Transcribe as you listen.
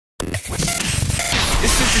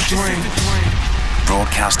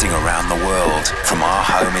Broadcasting around the world from our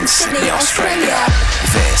home in Sydney, Australia.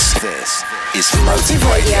 This is Motive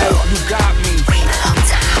Radio. You got me. We belong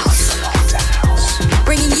to house.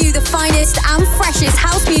 Bringing you the finest and freshest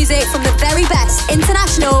house music from the very best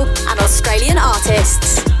international and Australian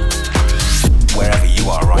artists. Wherever you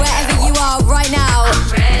are right now,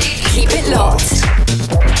 keep it locked.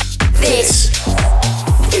 This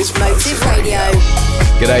is Motive Radio.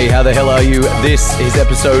 G'day, how the hell are you? This is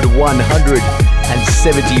episode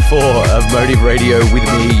 174 of Motive Radio with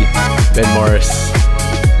me, Ben Morris.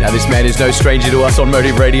 Now this man is no stranger to us on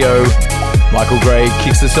Motive Radio. Michael Gray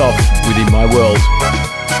kicks us off with In My World.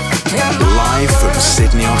 Live from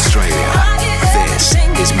Sydney, Australia, this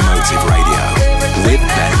is Motive Radio with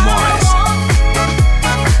Ben Morris.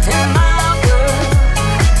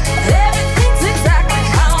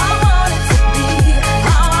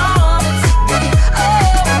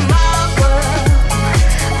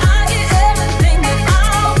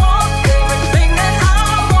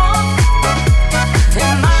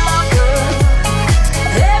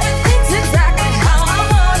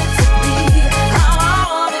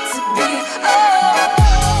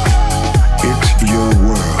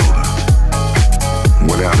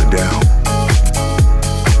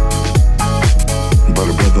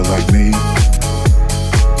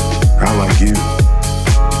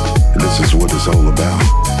 It's all about.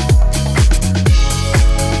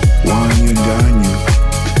 Wine you and dine you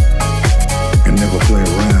and never play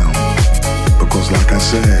around, because like I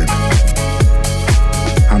said,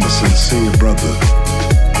 I'm a sincere brother,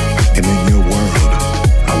 and in your world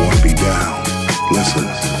I want to be down. Listen.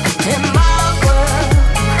 In my world,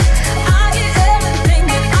 I get everything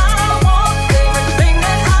that I want, everything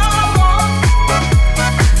that I want.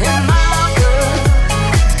 In my world,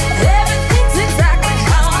 everything's exactly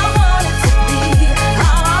how I want it to be,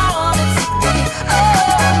 how I want it to be.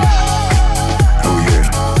 Oh yeah,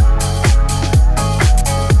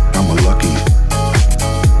 I'm a lucky,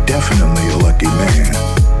 definitely a lucky man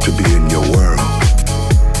to be in your world.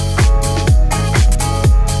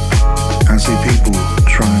 I see people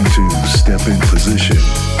trying to step in position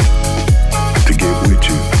to get with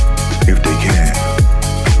you if they can,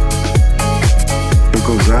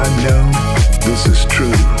 because I know this is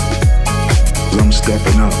true. I'm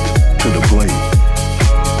stepping up to the plate.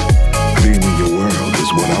 Being in your world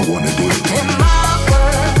is what I want to do. In my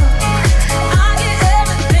world, I get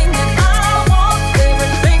everything that I want,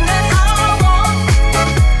 everything that I want.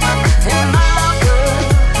 In my world,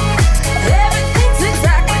 everything's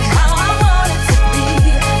exactly how I want it to be,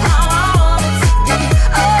 how I want it to be.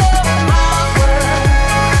 Oh, in my world,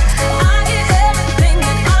 I get everything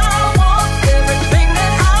that I want, everything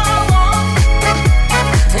that I want.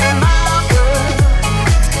 In my world,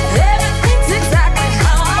 everything's exactly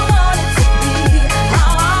how I want it to be,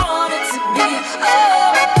 how I want it to be. Oh.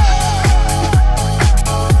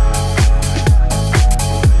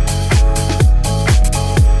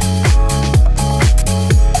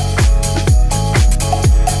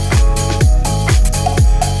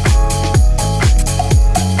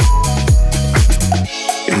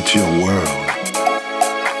 It's your world.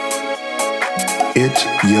 It's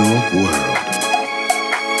your world.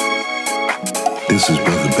 This is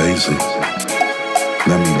Brother Basic.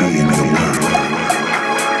 Let me be in your world.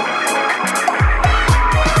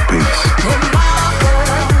 Peace. In my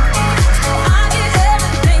world, I get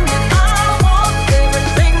everything that I want,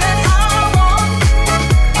 everything that I want.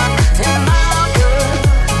 In my world,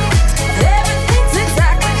 everything's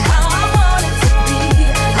exactly how I want it to be,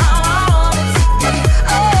 how I want it to be.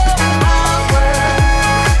 Oh, in my world,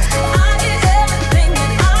 I get everything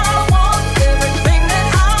that I want, everything that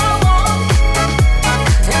I want.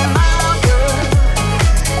 In my world,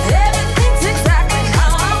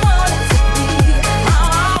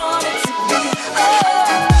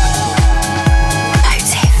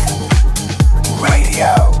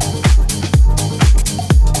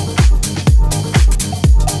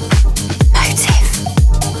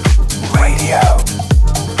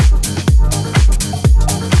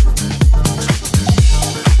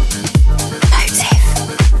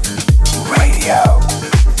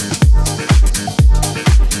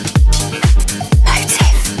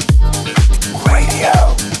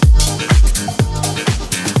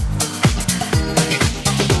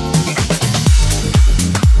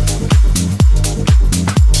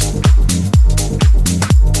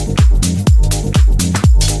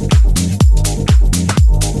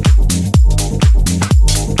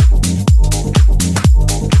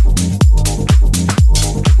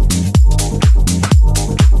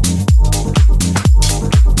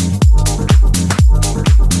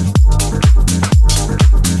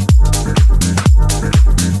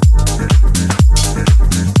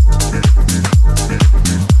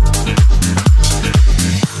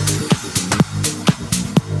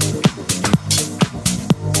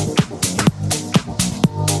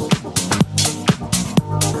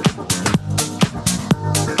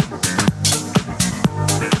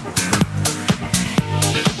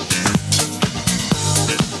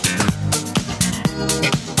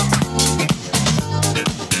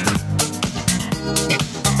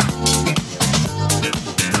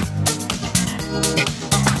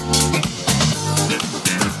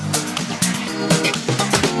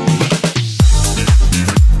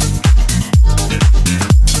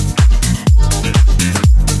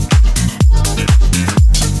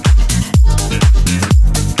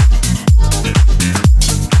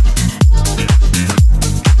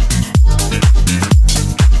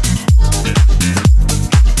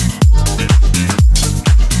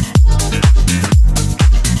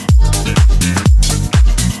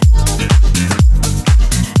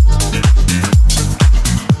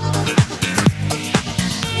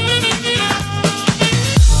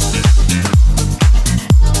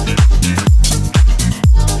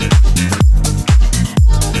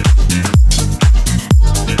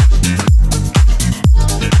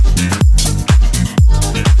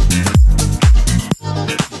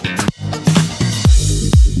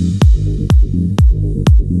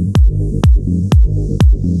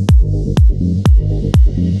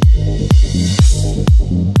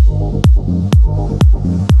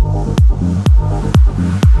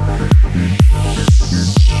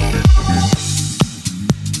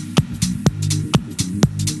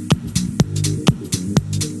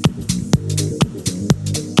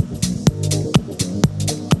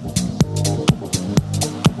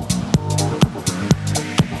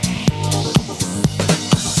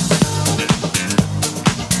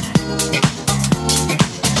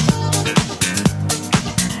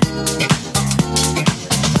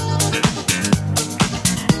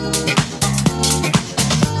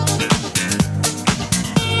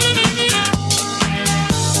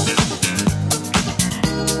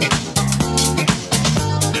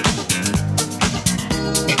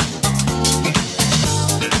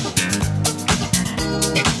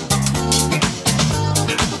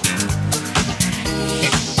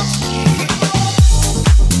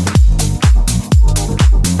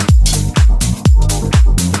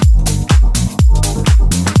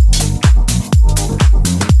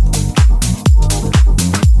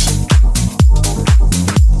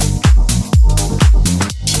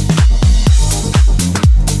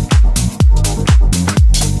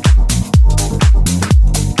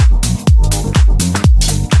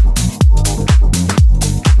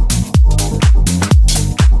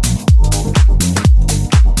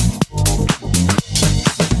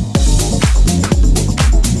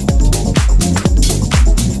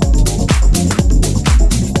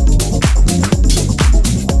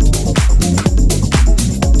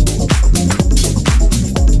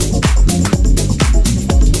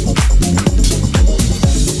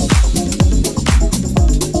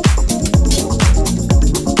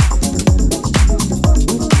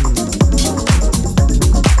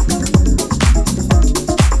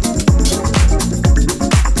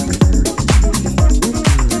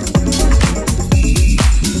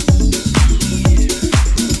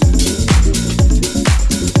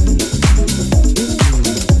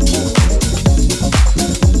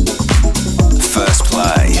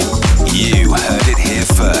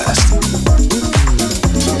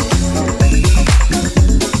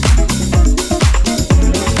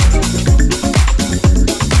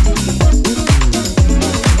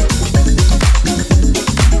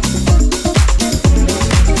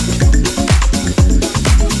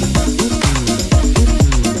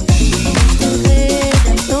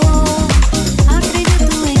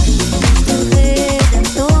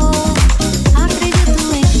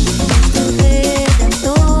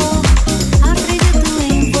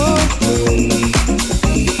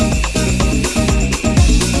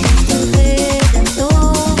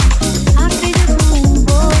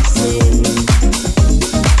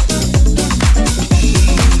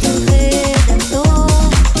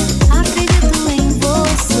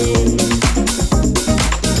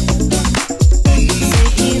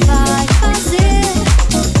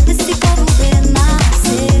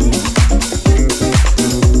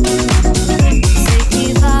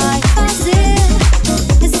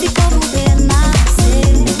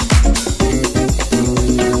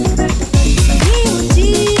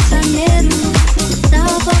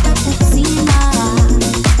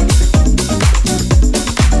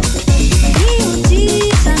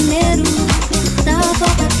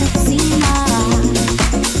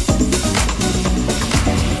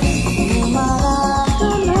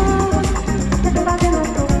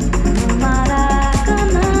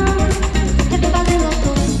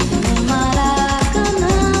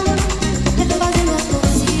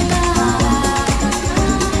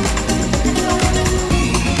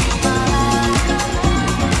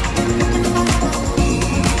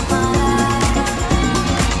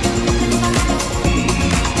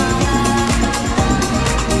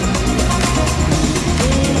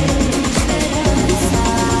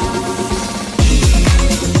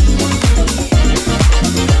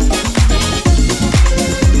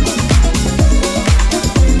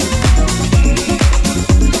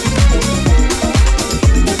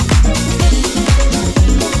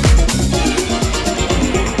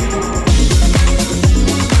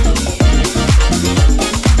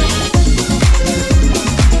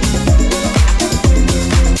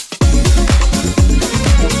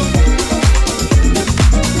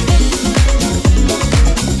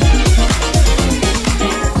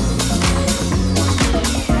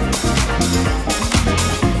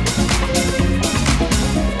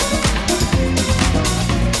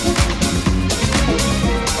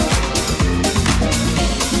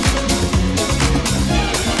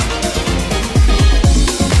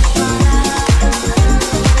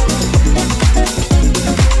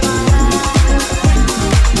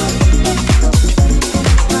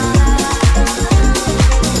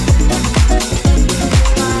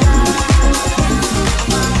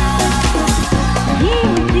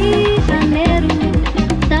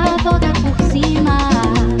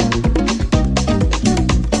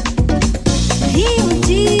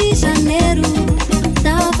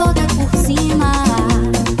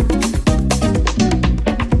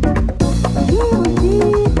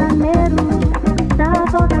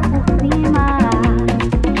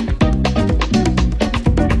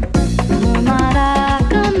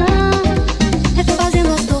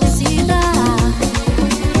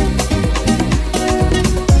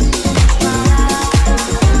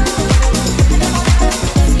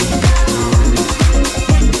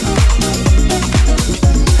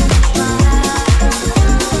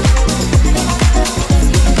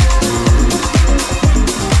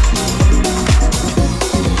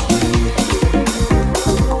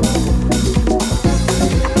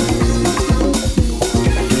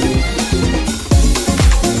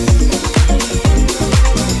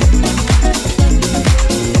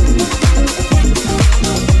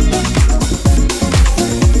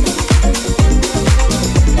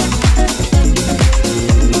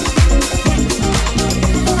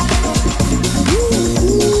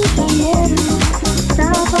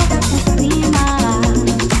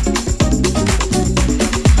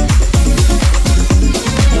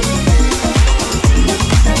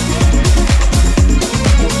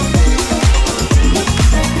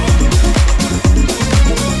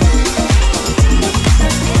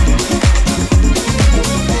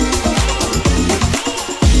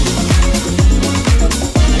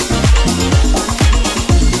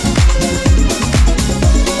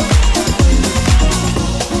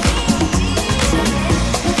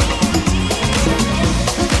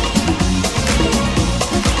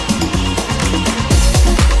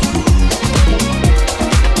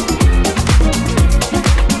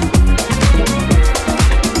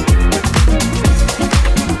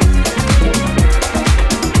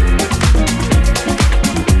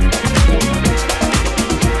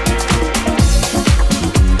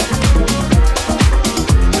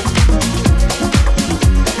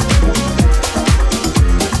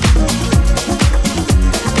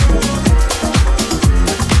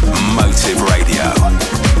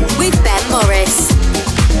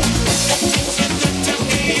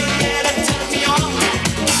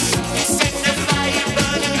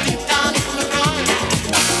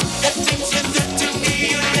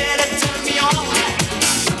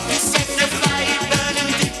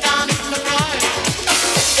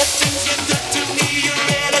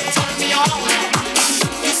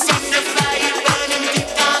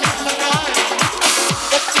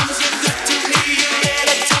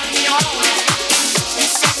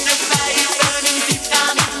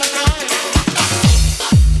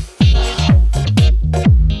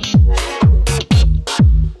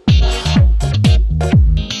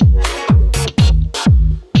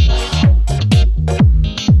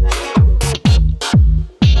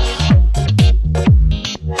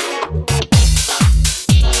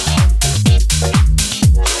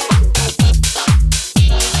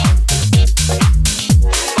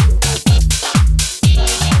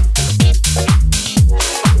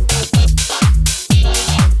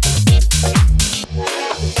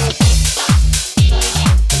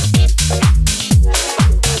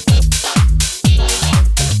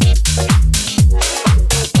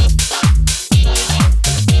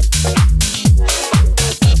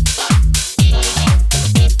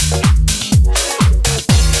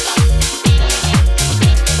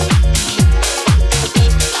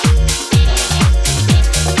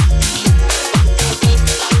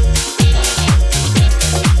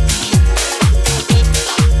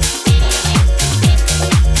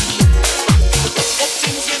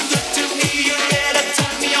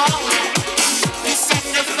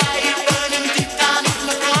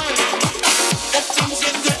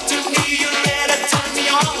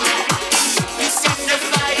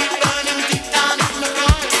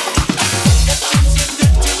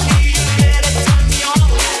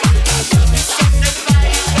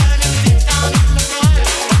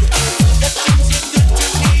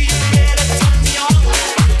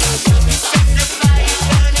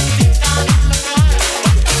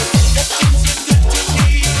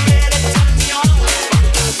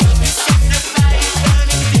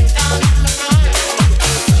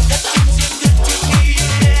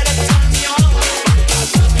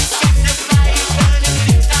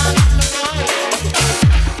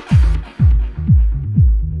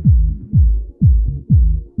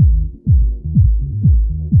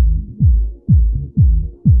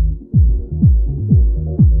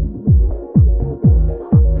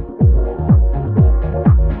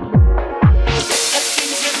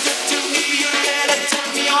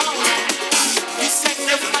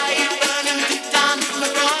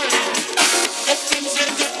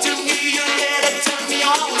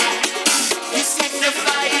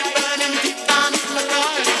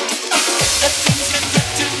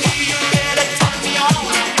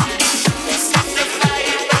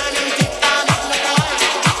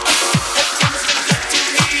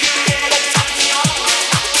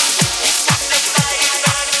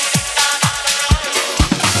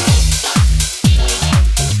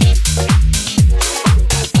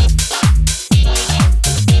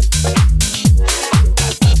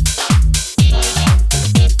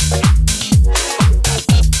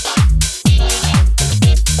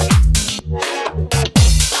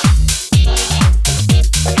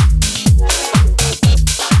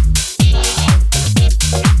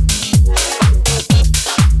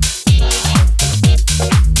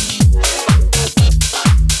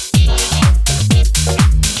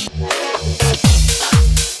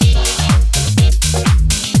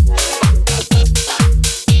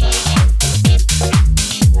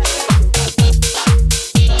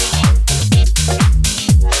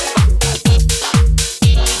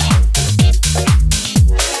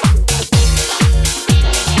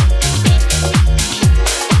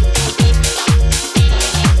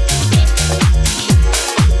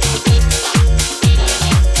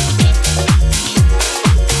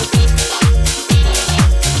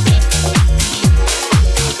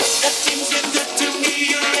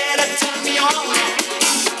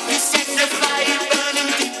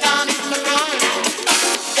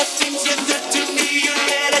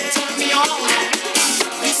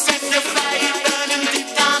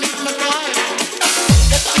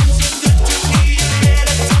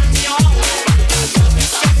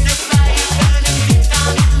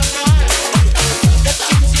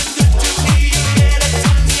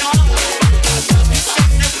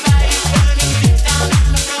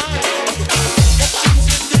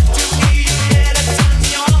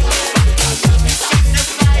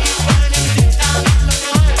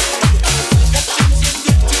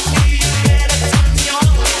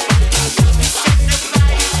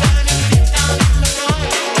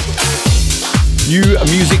 New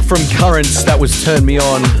music from Currents, that was Turn Me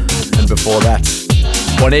On. And before that,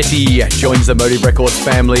 Bonetti joins the Motive Records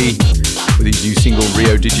family with his new single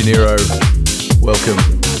Rio de Janeiro. Welcome.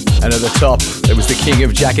 And at the top, there was the king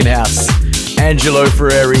of Jack in House, Angelo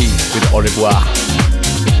Ferreri with Au Revoir.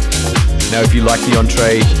 Now if you like the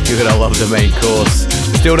entree, you're gonna love the main course.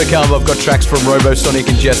 Still to come, I've got tracks from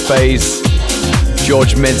Robosonic and Jess,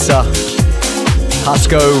 George Mensah,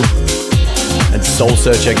 Husko, and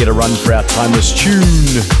Soulsearcher get a run for our timeless tune.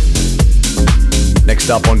 Next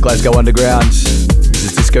up on Glasgow Underground, this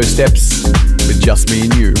is Discosteps with Just Me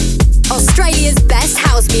and You. Australia's best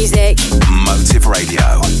house music. Motive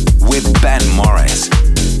Radio with Ben Morris.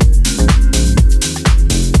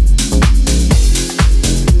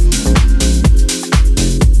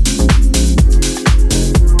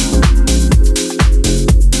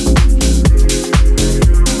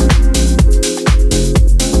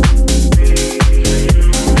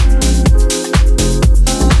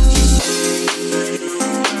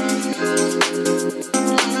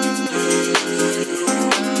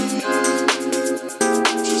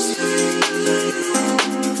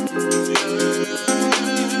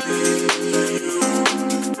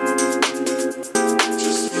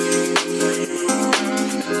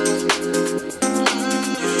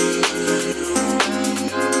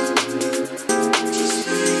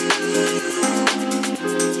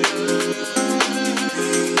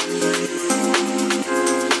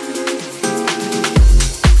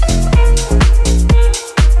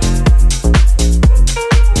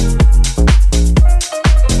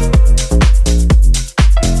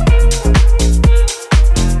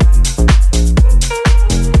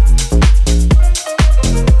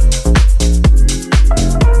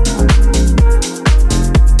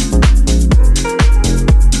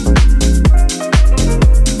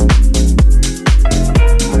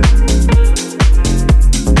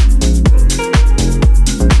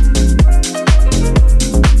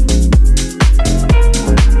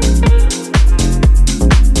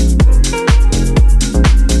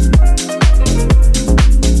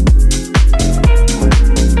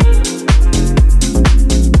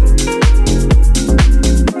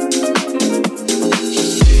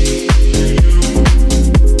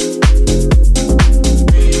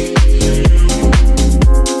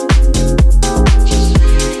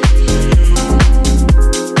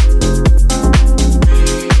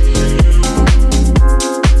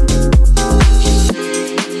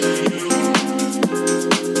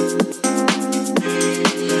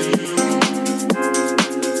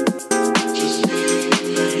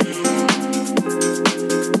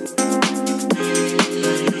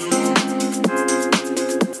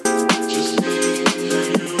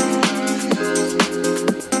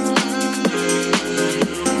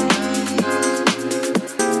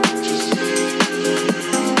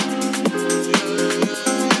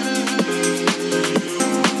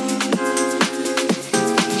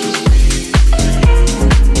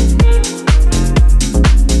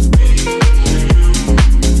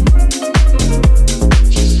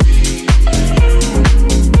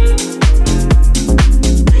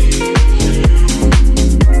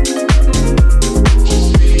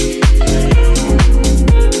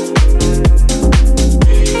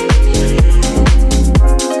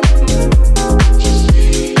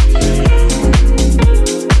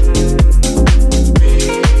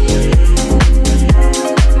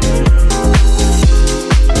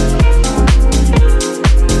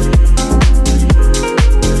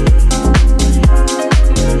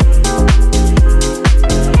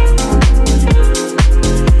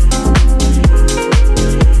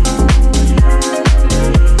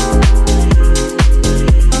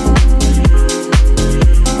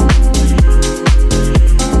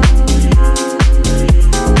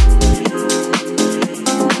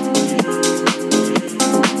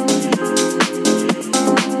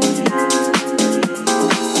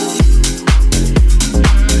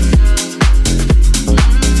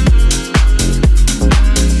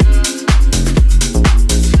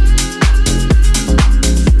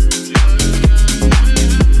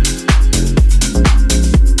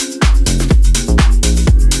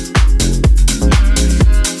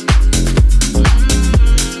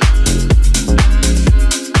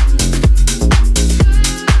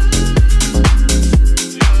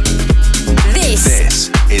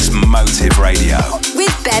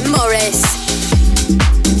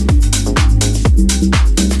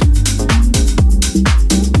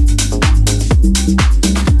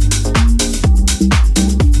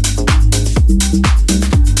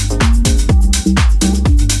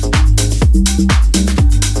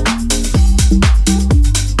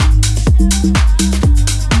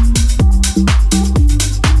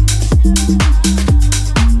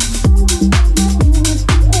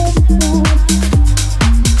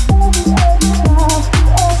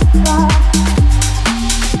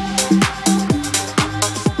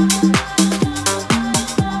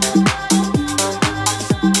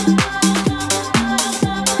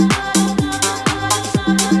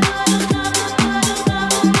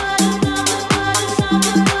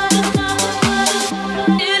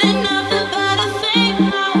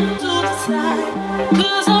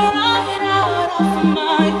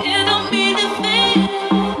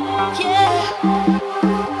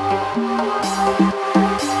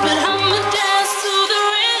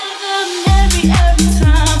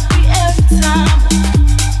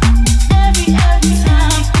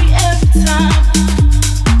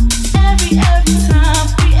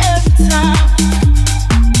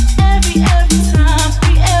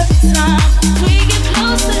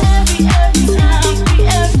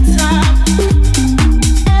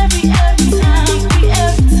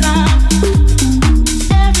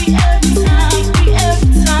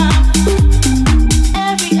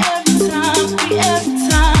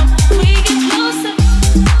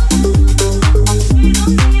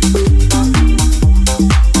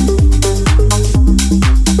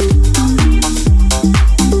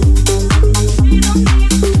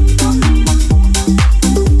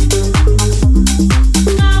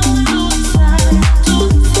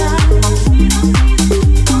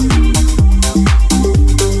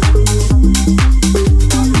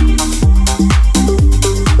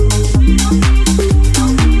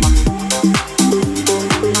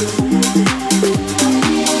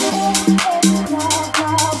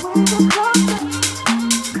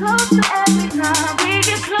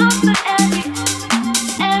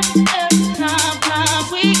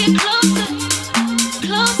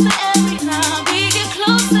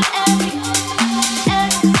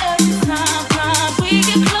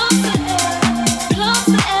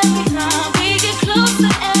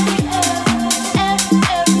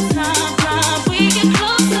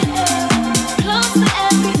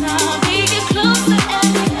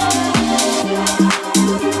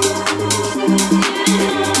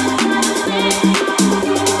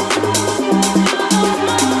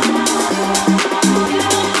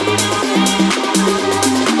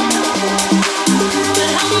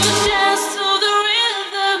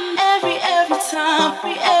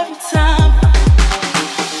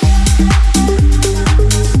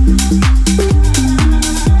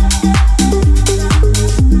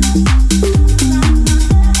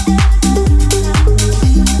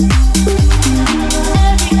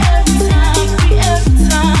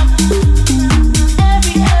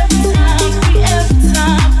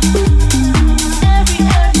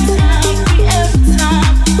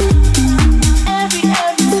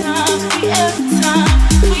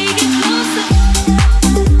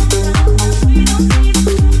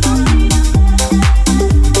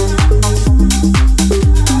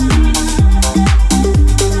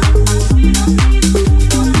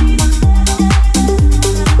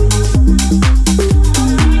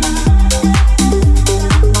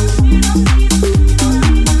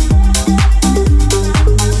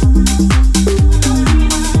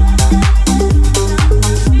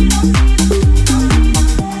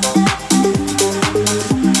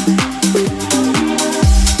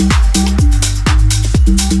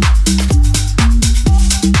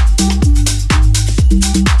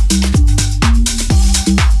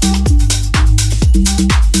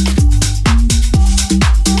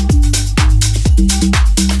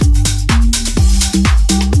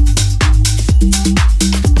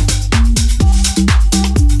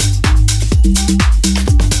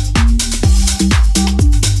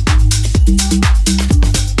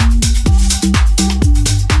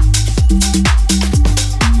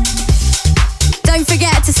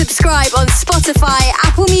 Spotify,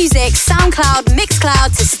 Apple Music, SoundCloud,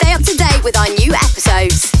 Mixcloud to stay up to date with our new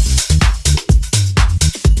episodes.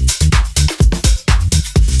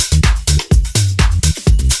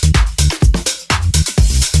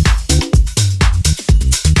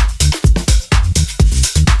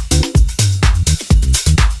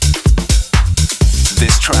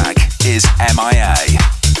 This track is MIA,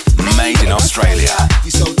 made in Australia.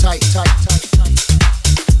 You so tight, tight, tight,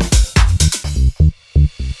 tight.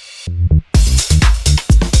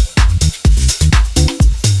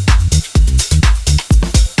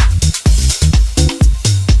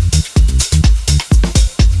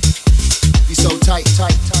 You so tight,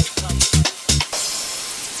 tight, tight, tight.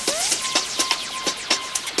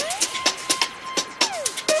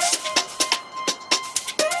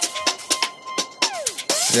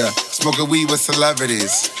 Yeah, smoking weed with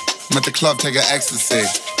celebrities. I'm at the club taking ecstasy.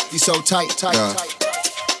 You so tight, tight, Yeah. tight.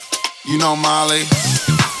 You know Molly?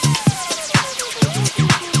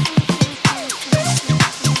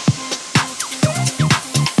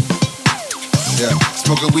 Yeah,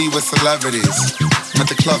 smoking weed with celebrities. I'm at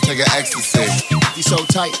the club taking ecstasy. You so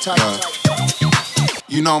tight, tight, tight.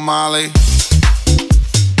 You know Molly.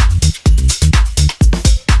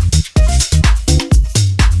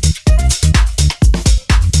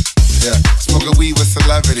 Yeah, smoking weed with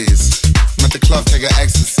celebrities. I'm at the club taking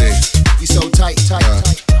ecstasy. You so tight, tight,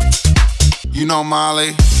 tight. You know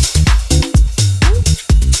Molly.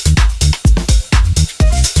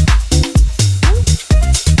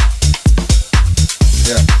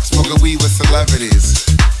 Yeah, smoking weed with celebrities.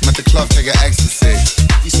 I'm at the club taking ecstasy.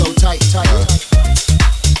 You so tight, tight, tight.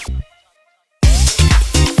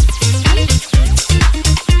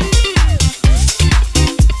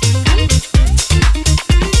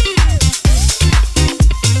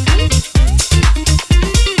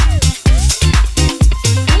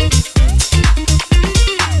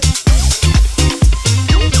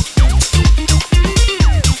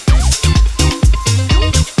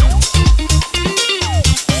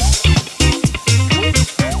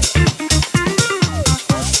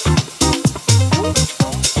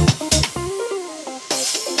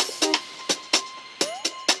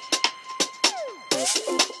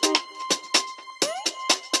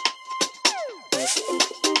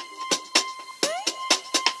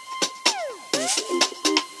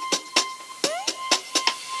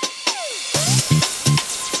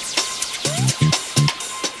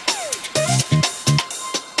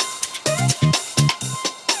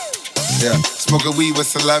 Yeah, smoking weed with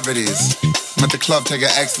celebrities. I'm at the club taking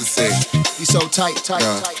ecstasy. You so tight, tight,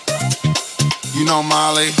 tight. You know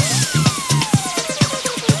Molly.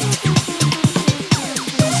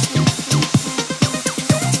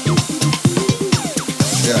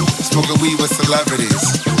 Yeah, smoking weed with celebrities.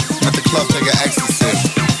 I'm at the club taking ecstasy.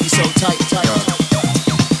 You so tight, tight,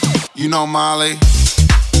 tight. You know Molly.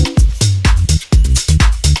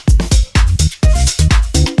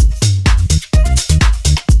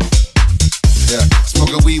 Yeah,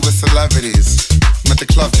 smoking weed with celebrities. I'm at the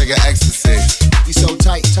club taking ecstasy. You so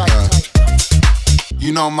tight, tight, tight.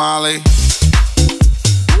 You know Molly.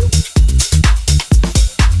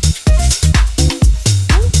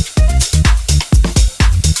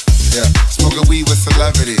 Yeah, smoking weed with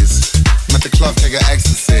celebrities. I'm at the club taking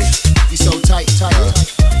ecstasy. You so tight, tight, tight.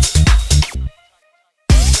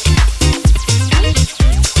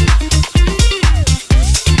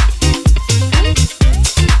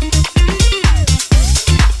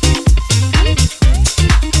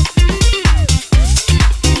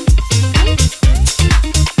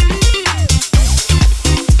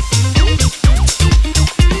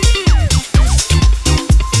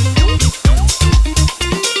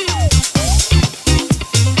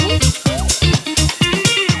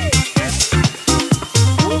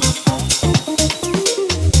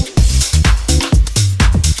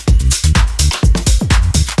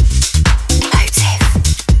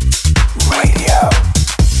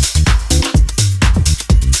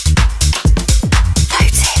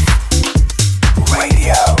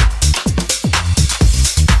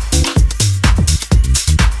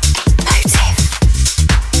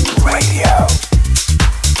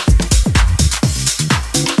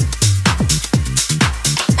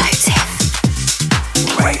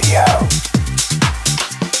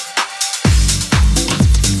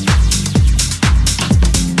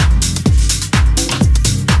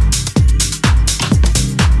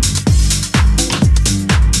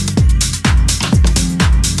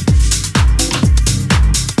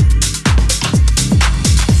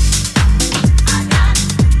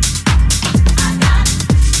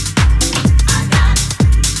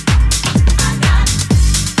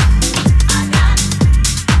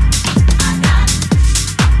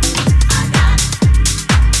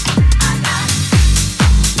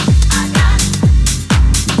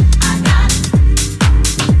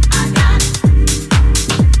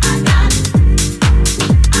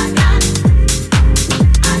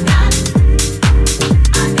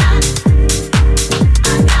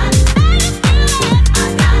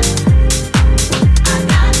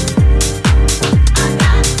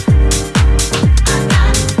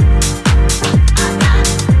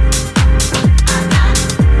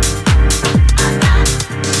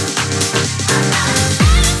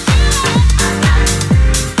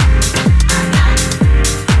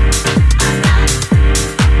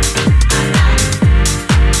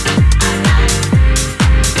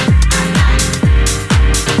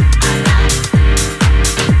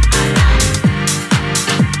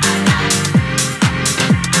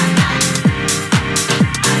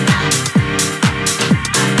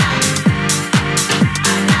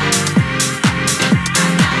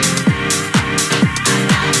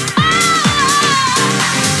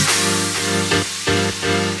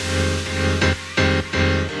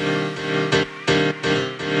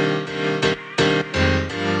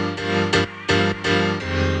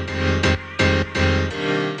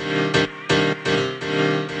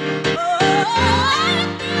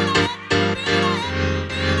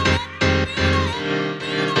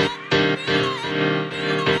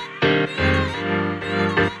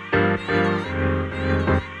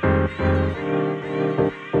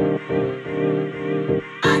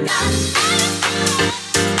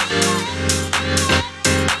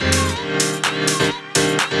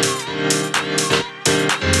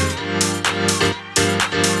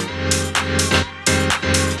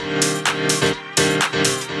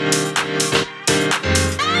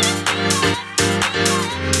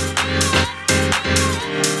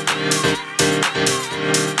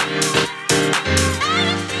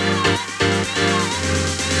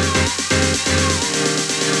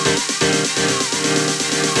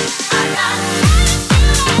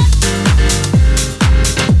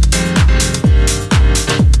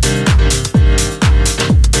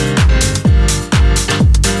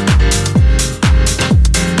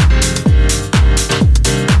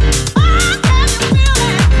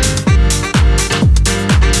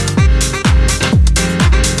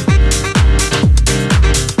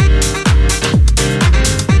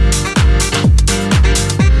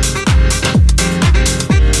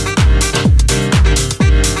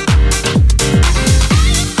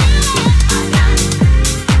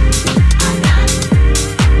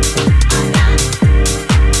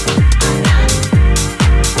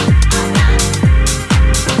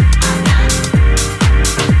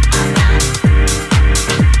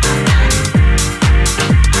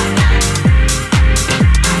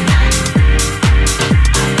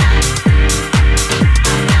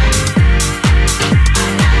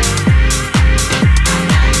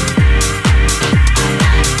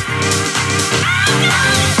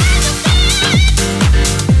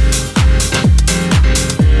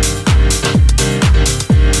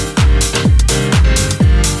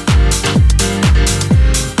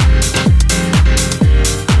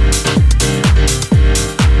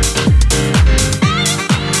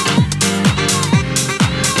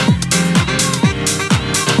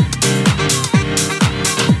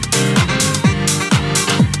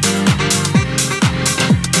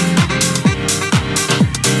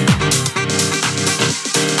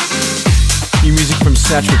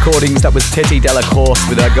 Snatch Recordings. That was Tete de la Course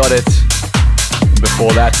with I Got It. And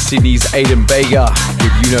before that, Sydney's Aidan Bega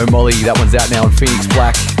with You Know Molly. That one's out now on Phoenix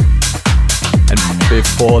Black. And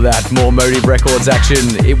before that, more Motive Records action.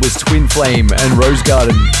 It was Twinflame and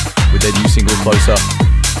Rozegarden with their new single Closer.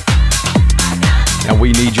 Now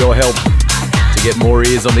we need your help to get more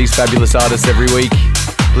ears on these fabulous artists every week.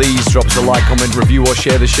 Please drop us a like, comment, review or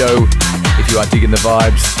share the show if you are digging the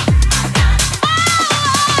vibes.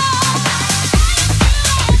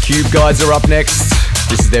 The Cube Guys are up next.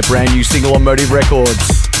 This is their brand new single on Motive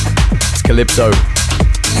Records. It's Calypso.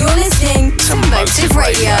 You're listening to Motive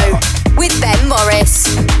Radio with Ben Morris.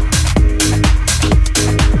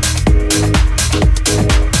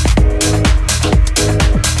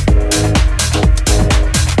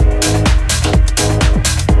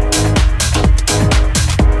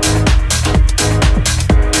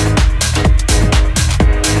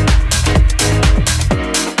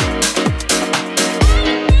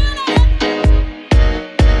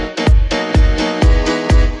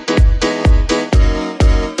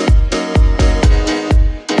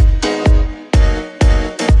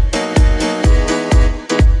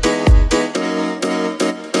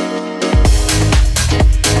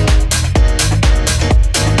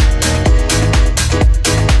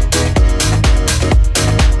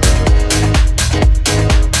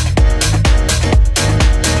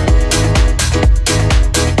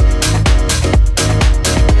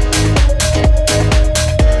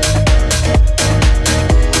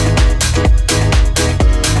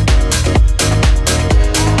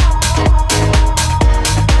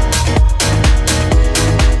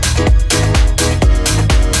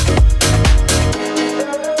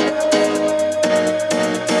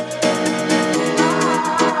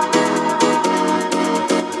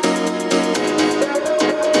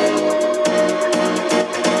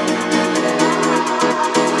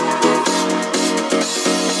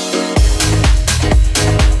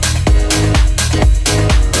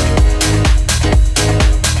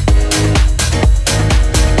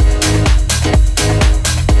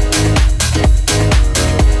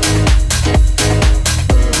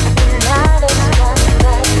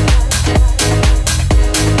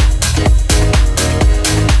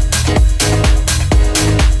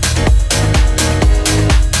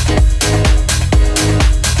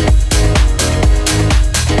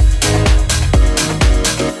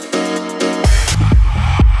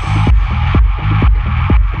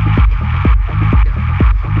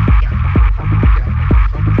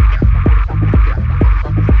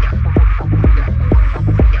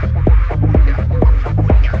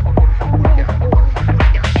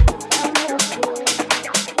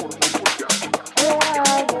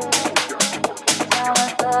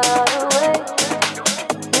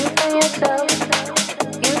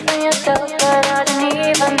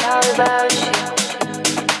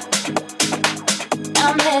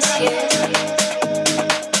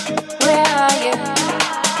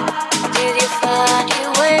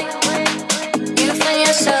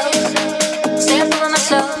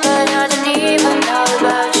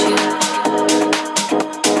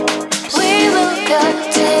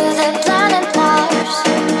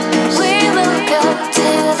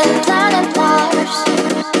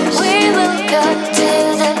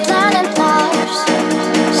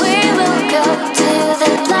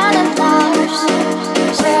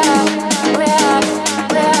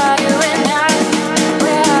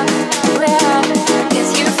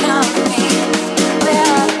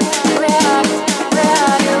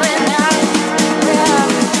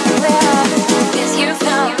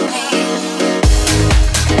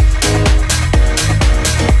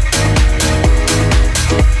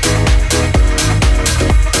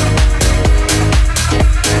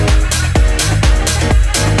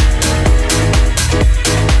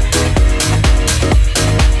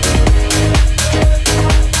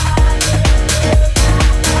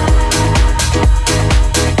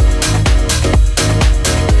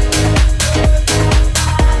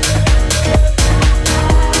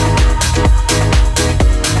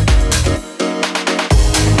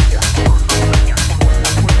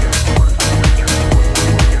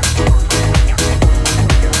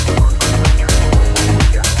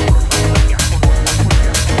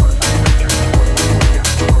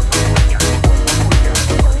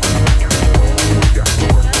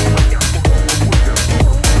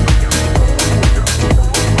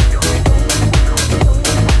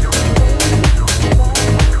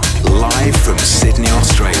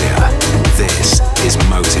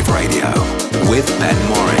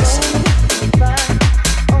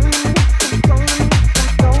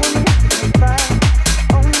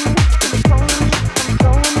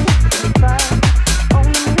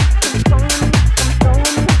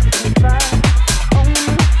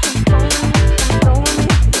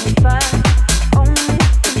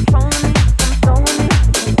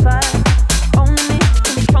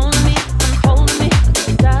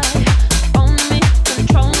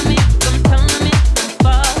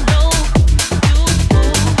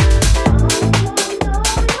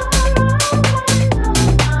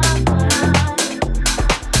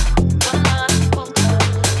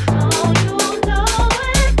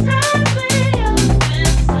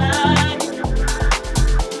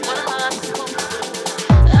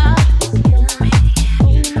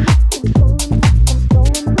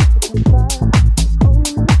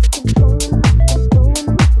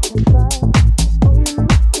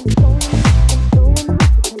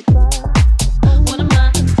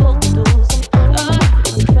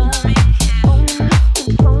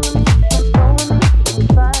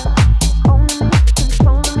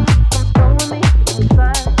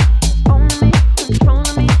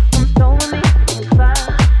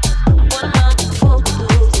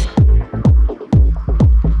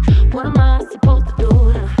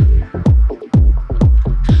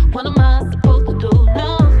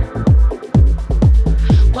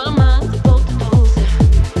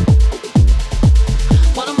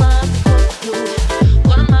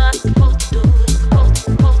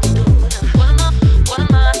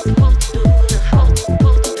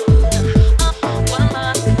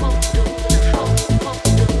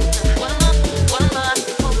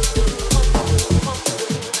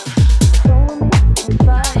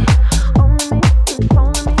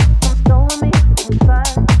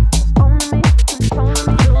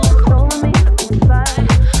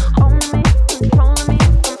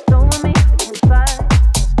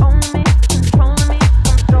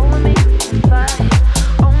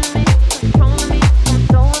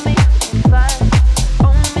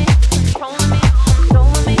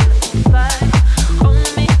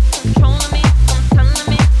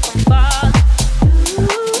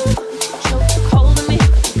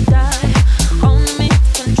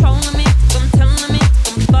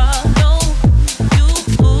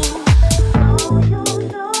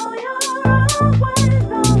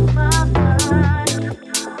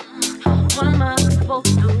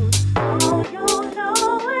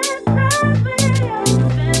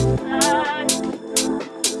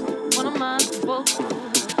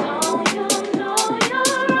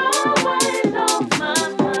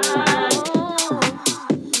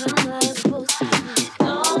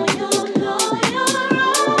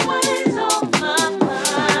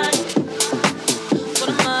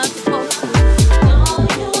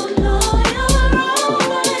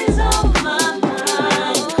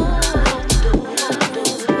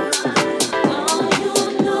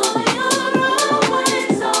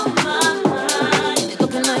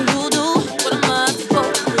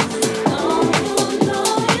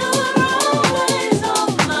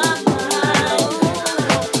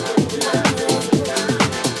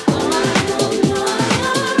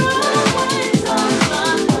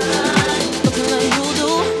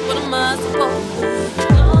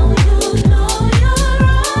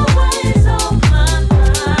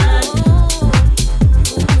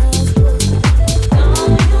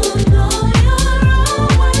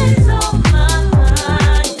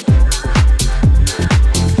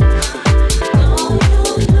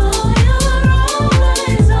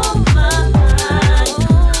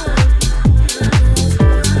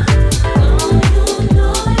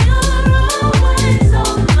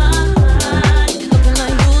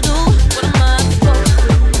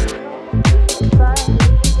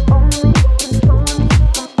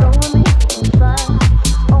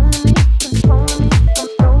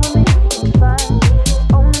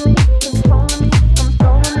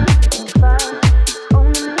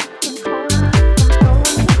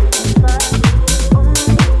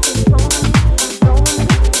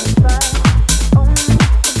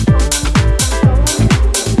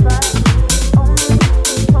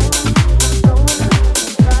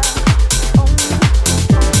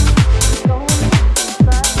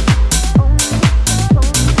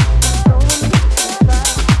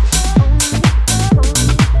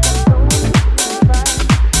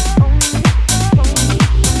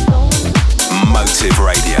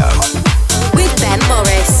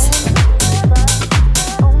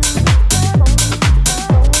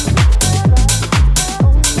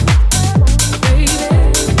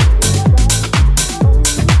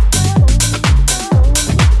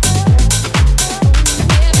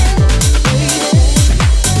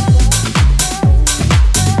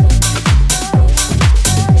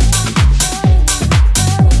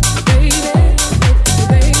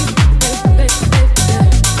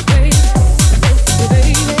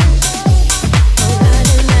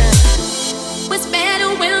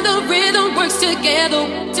 together,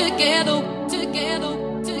 together, together,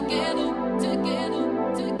 together, together,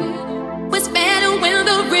 together. What's better when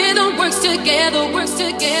the rhythm works together, works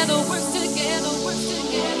together, works together, works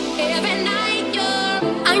together. Every night,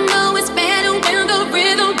 yeah. I know it's better when the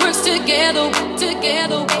rhythm works together,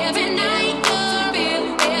 together. Every night, yeah.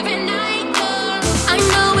 Every night, yeah. I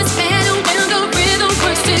know it's better when the rhythm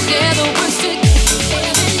works together, works together.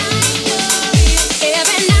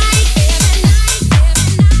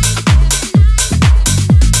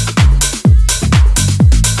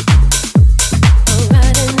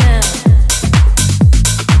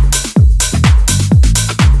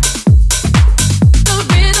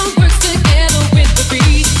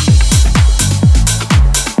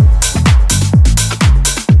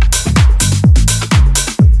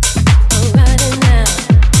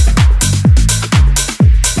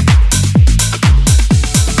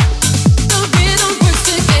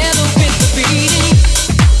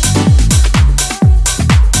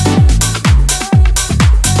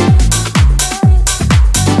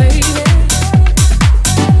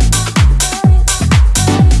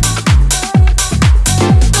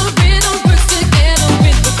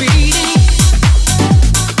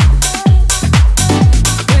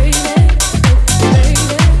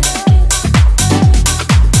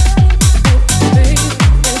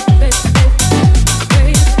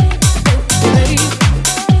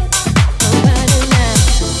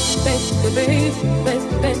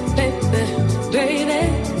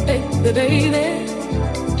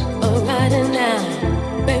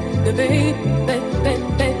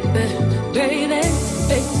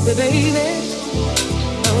 Baby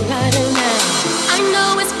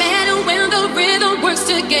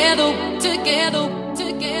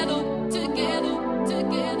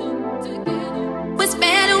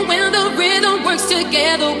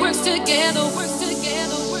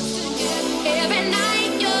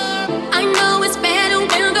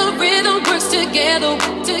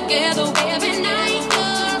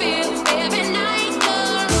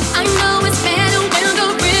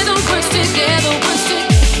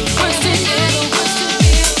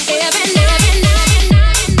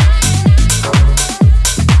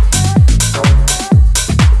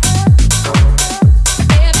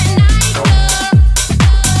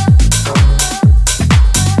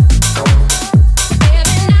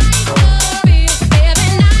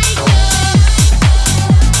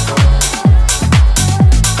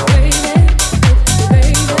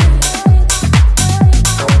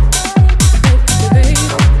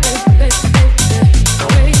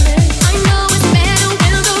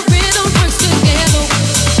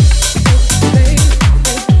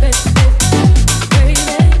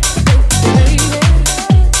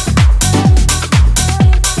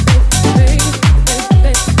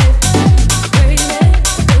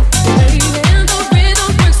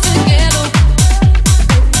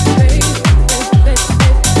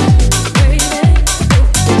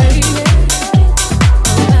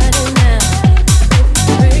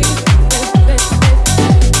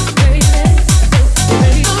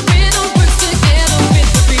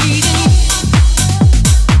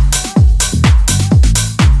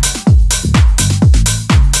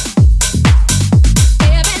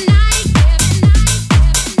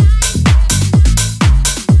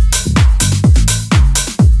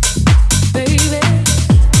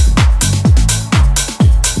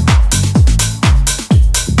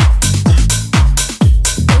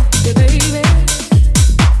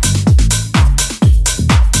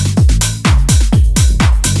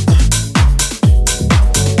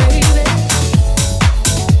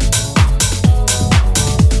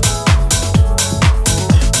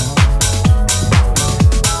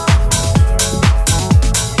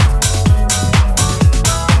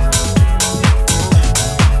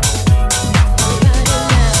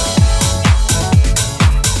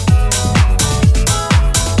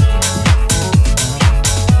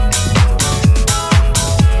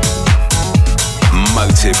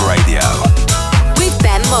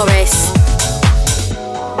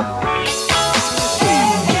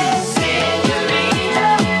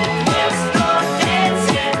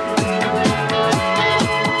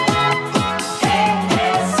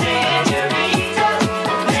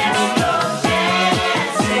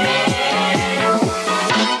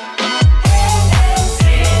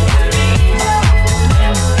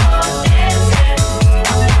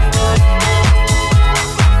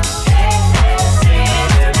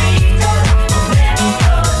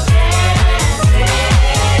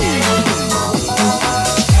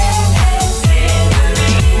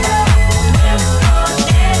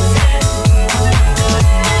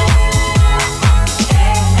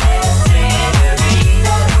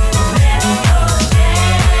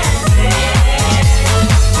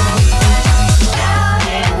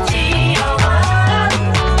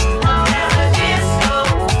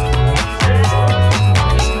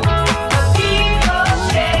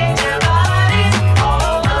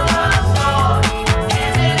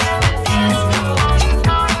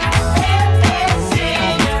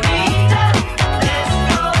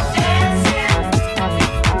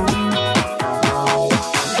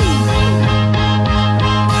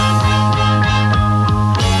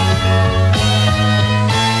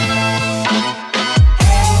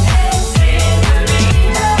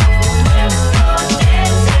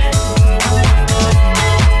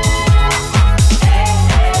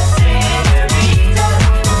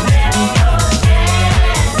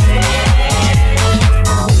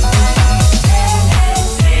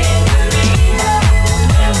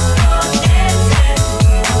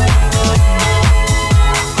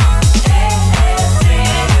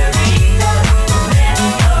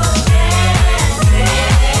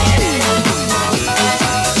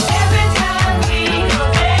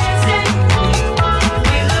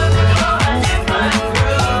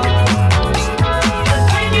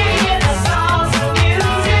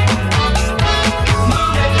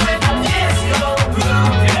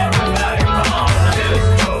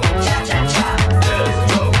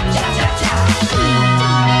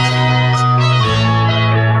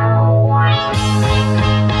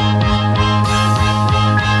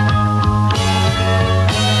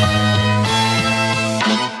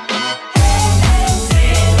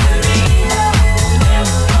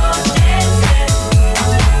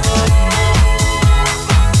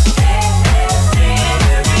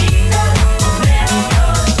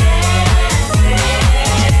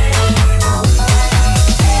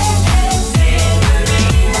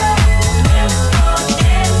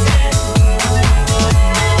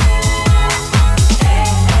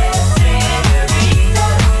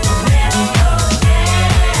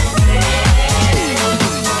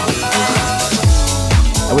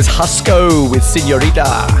was Husko with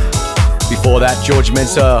Señorita. Before that, George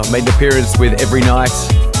Mensah made an appearance with Every Night.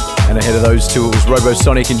 And ahead of those two, it was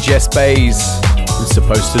Robosonic and Jess with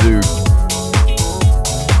Supposed to Do.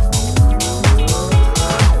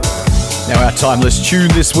 Now our timeless tune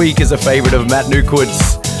this week is a favourite of Matt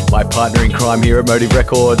Newquist's, my partner in crime here at Motive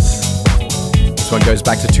Records. This one goes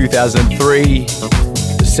back to 2003,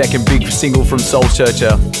 the second big single from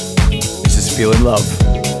Soulsearcher. This is Feelin Love.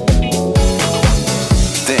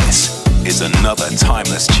 This is another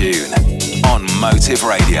timeless tune on Motive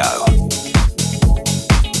Radio.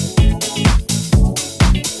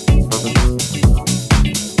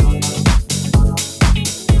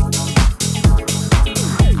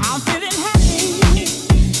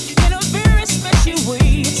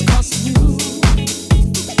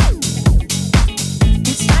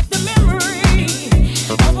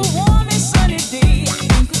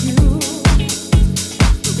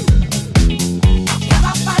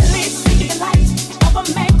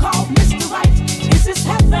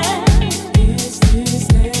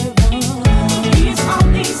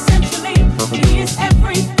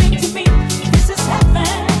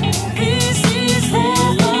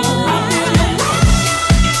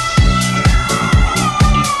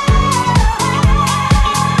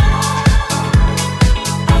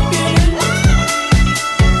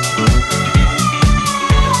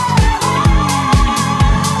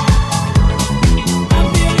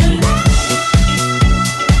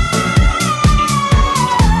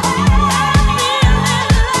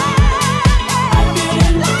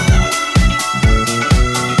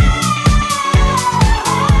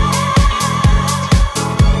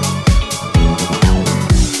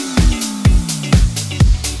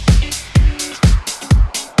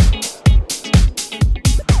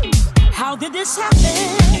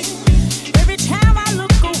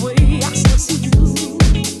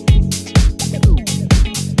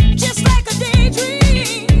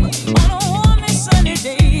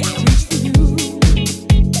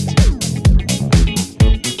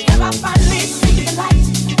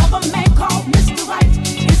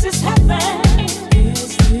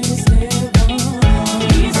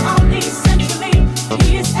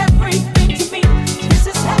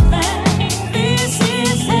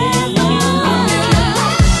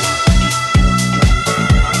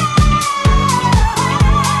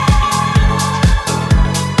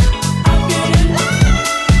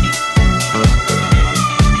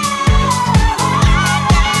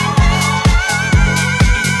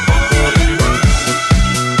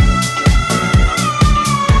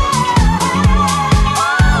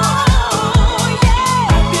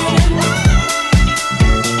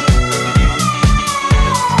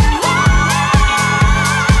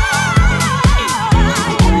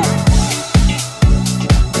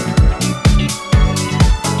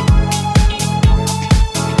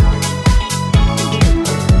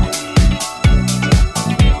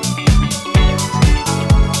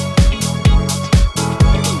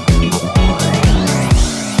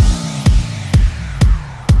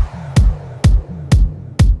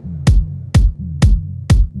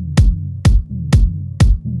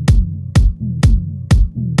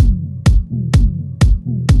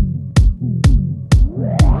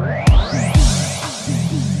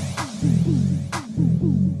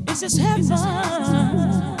 This is heaven.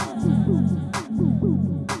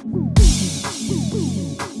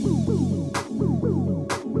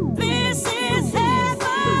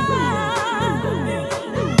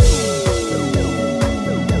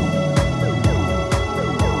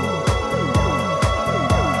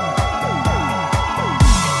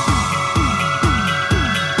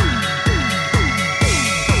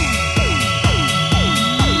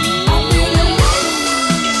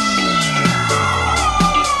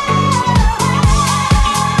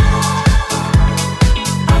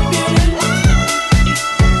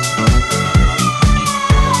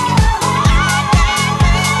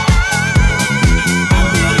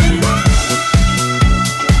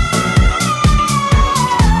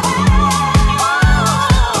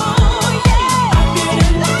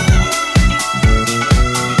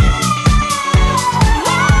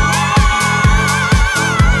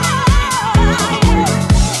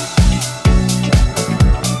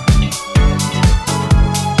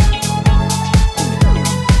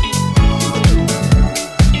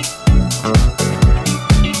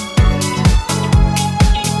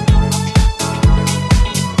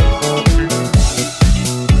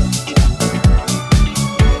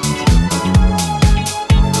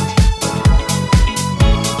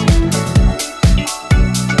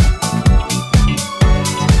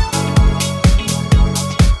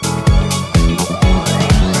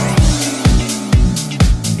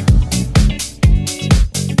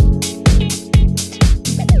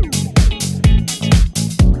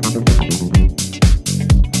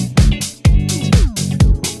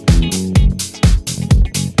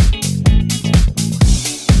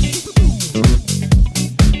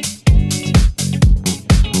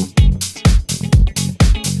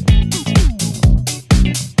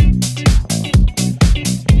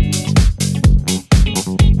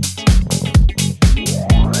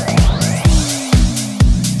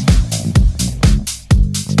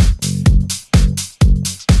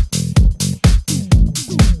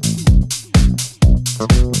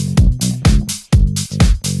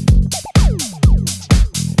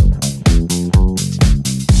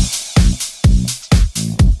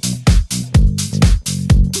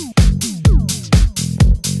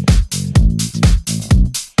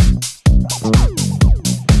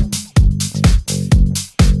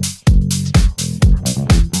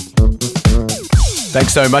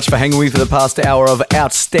 Thanks so much for hanging with me for the past hour of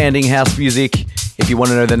outstanding house music. If you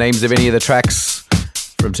want to know the names of any of the tracks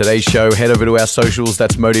from today's show, head over to our socials.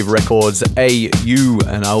 That's Motive Records AU,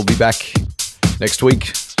 and I'll be back next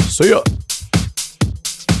week. See ya.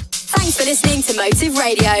 Thanks for listening to Motive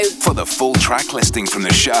Radio. For the full track listing from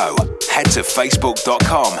the show, head to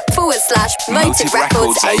facebook.com/Motive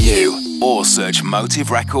Records AU or search Motive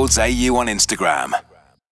Records AU on Instagram.